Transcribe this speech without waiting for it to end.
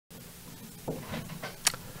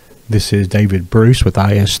This is David Bruce with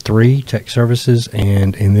IS3 Tech Services,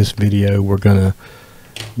 and in this video we're going to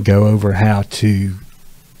go over how to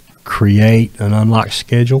create an unlock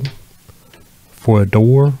schedule for a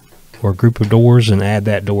door or a group of doors and add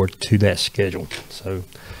that door to that schedule. So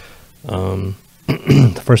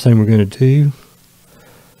the first thing we're going to do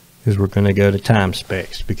is we're going to go to time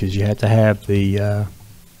specs, because you have to have the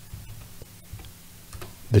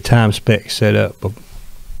time spec set up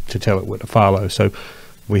to tell it what to follow. So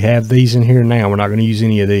we have these in here now. We're not going to use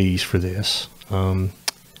any of these for this.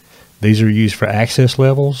 These are used for access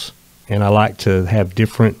levels, and I like to have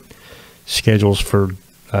different schedules for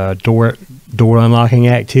door unlocking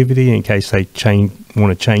activity in case they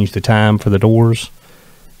want to change the time for the doors,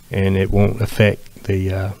 and it won't affect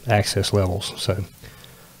the access levels. So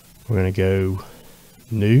we're going to go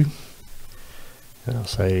new, and I'll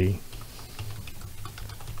say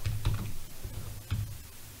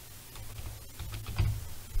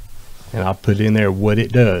and I'll put in there what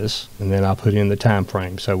it does, and then I'll put in the time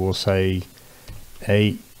frame. So we'll say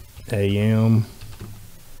 8 a.m.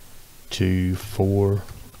 to 4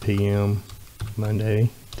 p.m. Monday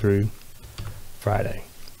through Friday.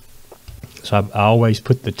 So I always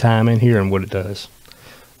put the time in here and what it does.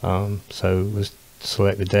 So let's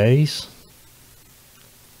select the days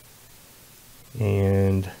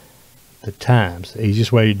and the times. The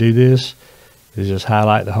easiest way to do this is just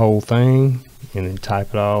highlight the whole thing and then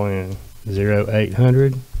type it all in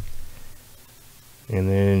 0800, and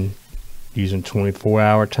then using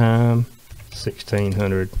 24-hour time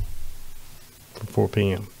 1600 from 4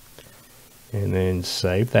 p.m. and then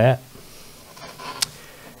save that.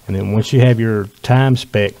 And then once you have your time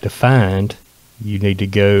spec defined, you need to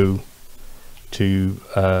go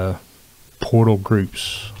to portal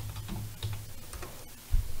groups.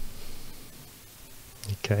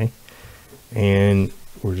 Okay, and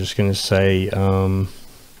we're just going to say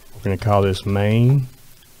we're going to call this main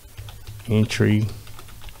entry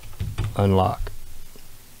unlock.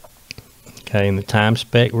 Okay, and the time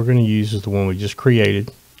spec we're going to use is the one we just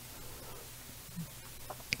created.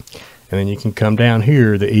 And then you can come down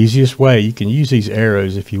here. The easiest way, you can use these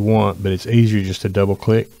arrows if you want, but it's easier just to double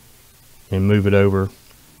click and move it over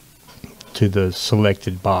to the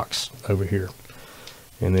selected box over here.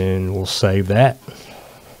 And then we'll save that.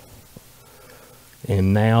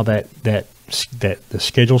 And now that the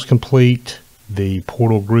schedule's complete, the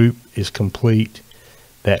portal group is complete,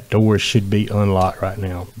 that door should be unlocked right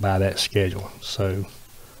now by that schedule. So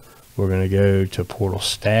we're going to go to portal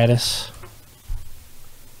status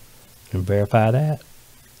and verify that,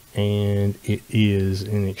 and it is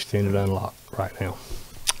an extended unlock right now.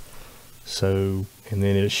 So, and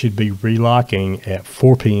then it should be relocking at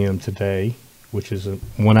 4 p.m. today, which is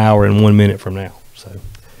 1 hour and 1 minute from now. So,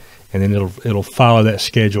 and then it'll follow that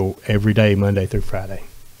schedule every day, Monday through Friday.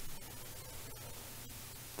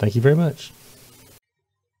 Thank you very much.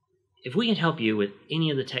 If we can help you with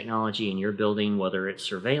any of the technology in your building, whether it's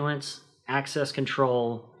surveillance, access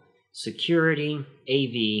control, security,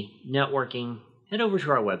 AV, networking, head over to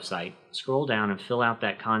our website, scroll down and fill out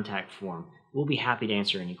that contact form. We'll be happy to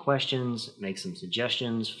answer any questions, make some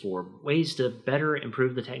suggestions for ways to better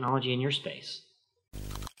improve the technology in your space.